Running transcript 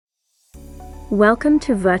Welcome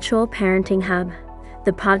to Virtual Parenting Hub,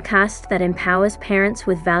 the podcast that empowers parents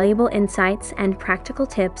with valuable insights and practical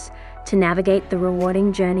tips to navigate the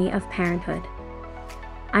rewarding journey of parenthood.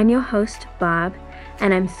 I'm your host, Barb,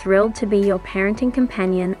 and I'm thrilled to be your parenting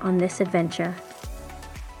companion on this adventure.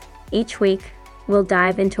 Each week, we'll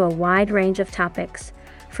dive into a wide range of topics,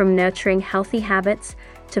 from nurturing healthy habits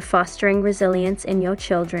to fostering resilience in your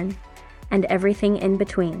children, and everything in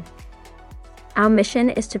between. Our mission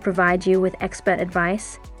is to provide you with expert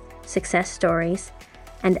advice, success stories,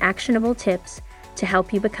 and actionable tips to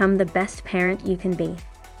help you become the best parent you can be.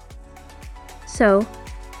 So,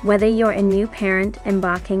 whether you're a new parent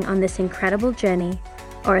embarking on this incredible journey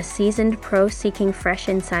or a seasoned pro seeking fresh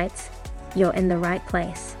insights, you're in the right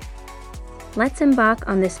place. Let's embark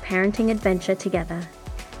on this parenting adventure together.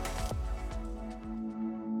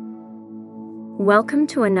 Welcome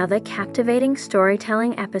to another captivating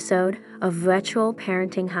storytelling episode of Virtual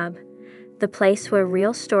Parenting Hub, the place where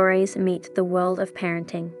real stories meet the world of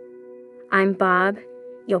parenting. I'm Barb,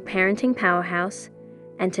 your parenting powerhouse,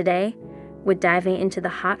 and today we're diving into the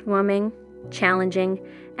heartwarming, challenging,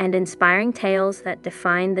 and inspiring tales that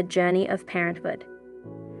define the journey of parenthood.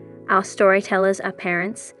 Our storytellers are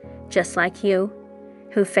parents, just like you,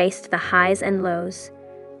 who faced the highs and lows,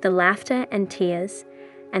 the laughter and tears,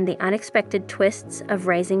 and the unexpected twists of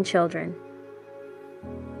raising children.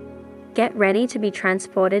 Get ready to be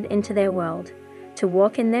transported into their world, to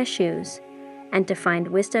walk in their shoes, and to find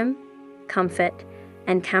wisdom, comfort,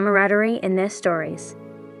 and camaraderie in their stories.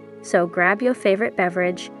 So grab your favorite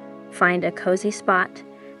beverage, find a cozy spot,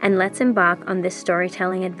 and let's embark on this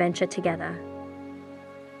storytelling adventure together.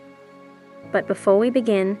 But before we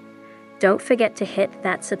begin, don't forget to hit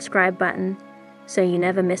that subscribe button so you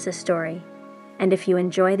never miss a story. And if you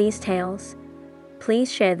enjoy these tales,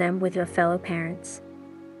 please share them with your fellow parents.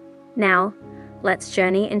 Now, let's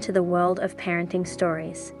journey into the world of parenting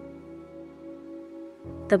stories.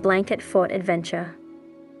 The Blanket Fort Adventure.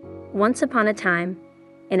 Once upon a time,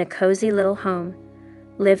 in a cozy little home,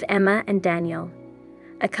 lived Emma and Daniel,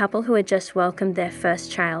 a couple who had just welcomed their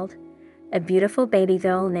first child, a beautiful baby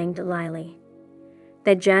girl named Lily.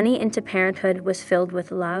 Their journey into parenthood was filled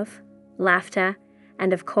with love, laughter,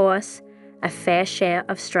 and of course, a fair share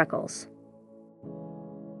of struggles.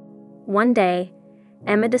 One day,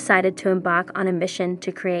 Emma decided to embark on a mission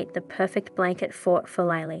to create the perfect blanket fort for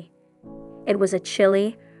Lily. It was a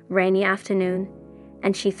chilly, rainy afternoon,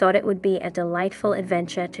 and she thought it would be a delightful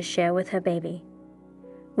adventure to share with her baby.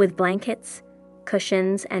 With blankets,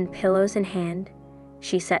 cushions, and pillows in hand,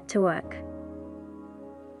 she set to work.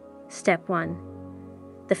 Step 1.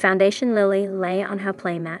 The foundation Lily lay on her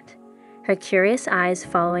playmat, her curious eyes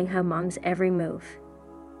following her mom's every move.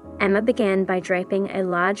 Emma began by draping a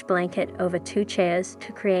large blanket over 2 chairs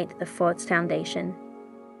to create the fort's foundation.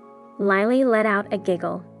 Lily let out a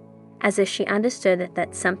giggle, as if she understood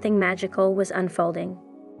that something magical was unfolding.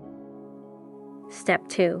 Step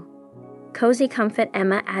 2. Cozy comfort.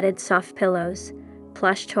 Emma added soft pillows,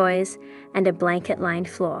 plush toys, and a blanket-lined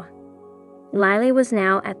floor. Lily was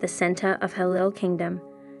now at the center of her little kingdom,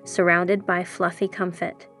 surrounded by fluffy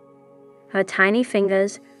comfort. Her tiny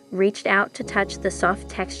fingers reached out to touch the soft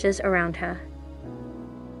textures around her.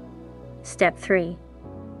 Step 3.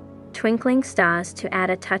 Twinkling stars. To add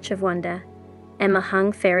a touch of wonder, Emma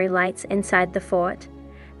hung fairy lights inside the fort,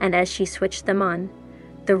 and as she switched them on,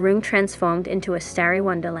 the room transformed into a starry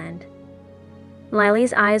wonderland.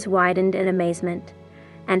 Lily's eyes widened in amazement,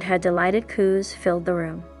 and her delighted coos filled the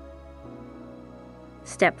room.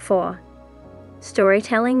 Step 4.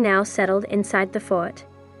 Storytelling. Now settled inside the fort,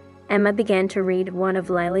 Emma began to read one of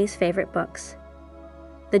Lily's favorite books.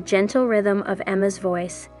 The gentle rhythm of Emma's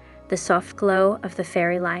voice, the soft glow of the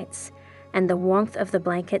fairy lights, and the warmth of the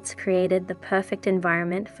blankets created the perfect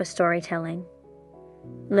environment for storytelling.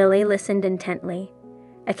 Lily listened intently,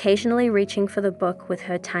 occasionally reaching for the book with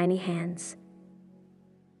her tiny hands.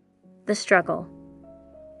 The struggle.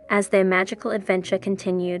 As their magical adventure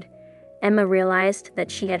continued, Emma realized that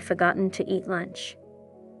she had forgotten to eat lunch.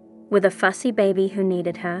 With a fussy baby who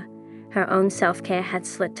needed her own self-care had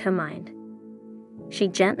slipped her mind. She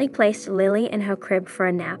gently placed Lily in her crib for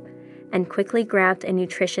a nap and quickly grabbed a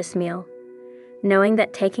nutritious meal, knowing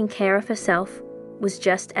that taking care of herself was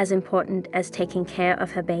just as important as taking care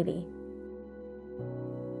of her baby.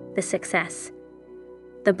 The success.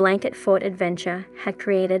 The Blanket Fort adventure had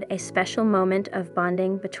created a special moment of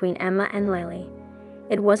bonding between Emma and Lily.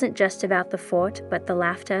 It wasn't just about the fort, but the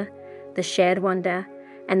laughter, the shared wonder,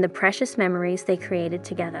 and the precious memories they created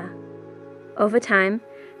together. Over time,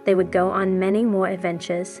 they would go on many more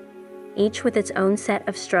adventures, each with its own set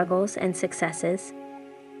of struggles and successes.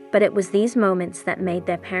 but it was these moments that made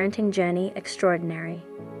their parenting journey extraordinary.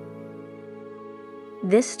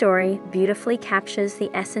 This story beautifully captures the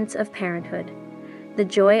essence of parenthood, the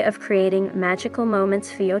joy of creating magical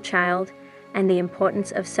moments for your child, and the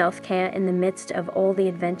importance of self-care in the midst of all the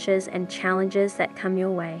adventures and challenges that come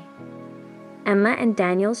your way. Emma and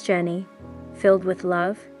Daniel's journey, filled with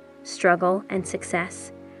love, struggle, and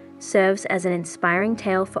success, serves as an inspiring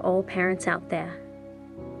tale for all parents out there.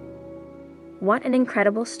 What an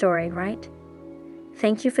incredible story, right?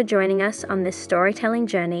 Thank you for joining us on this storytelling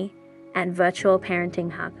journey at Virtual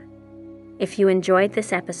Parenting Hub. If you enjoyed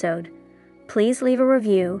this episode, please leave a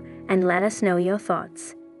review and let us know your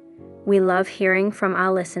thoughts. We love hearing from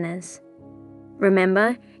our listeners.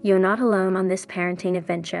 Remember, you're not alone on this parenting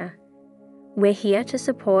adventure. We're here to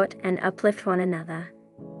support and uplift one another.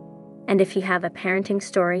 And if you have a parenting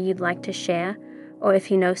story you'd like to share, or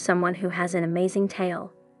if you know someone who has an amazing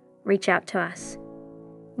tale, reach out to us.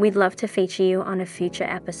 We'd love to feature you on a future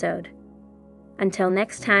episode. Until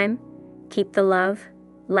next time, keep the love,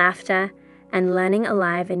 laughter, and learning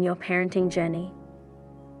alive in your parenting journey.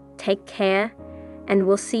 Take care, and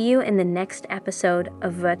we'll see you in the next episode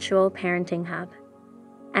of Virtual Parenting Hub.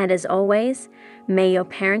 And as always, may your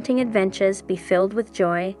parenting adventures be filled with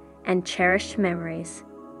joy and cherished memories.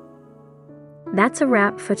 That's a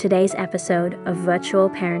wrap for today's episode of Virtual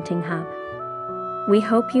Parenting Hub. We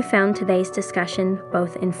hope you found today's discussion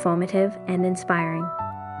both informative and inspiring.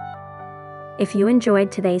 If you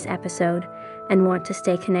enjoyed today's episode and want to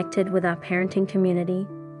stay connected with our parenting community,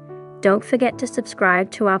 don't forget to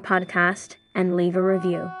subscribe to our podcast and leave a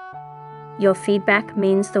review. Your feedback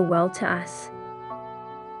means the world to us.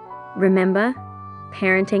 Remember,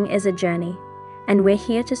 parenting is a journey, and we're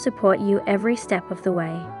here to support you every step of the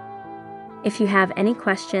way. If you have any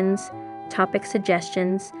questions, topic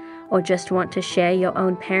suggestions, or just want to share your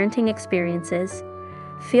own parenting experiences,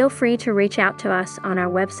 feel free to reach out to us on our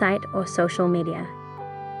website or social media.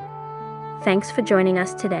 Thanks for joining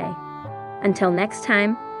us today. Until next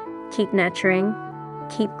time, keep nurturing,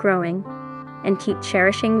 keep growing, and keep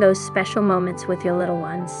cherishing those special moments with your little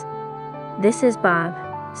ones. This is Barb,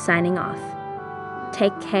 signing off.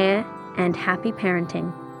 Take care and happy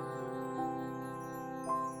parenting.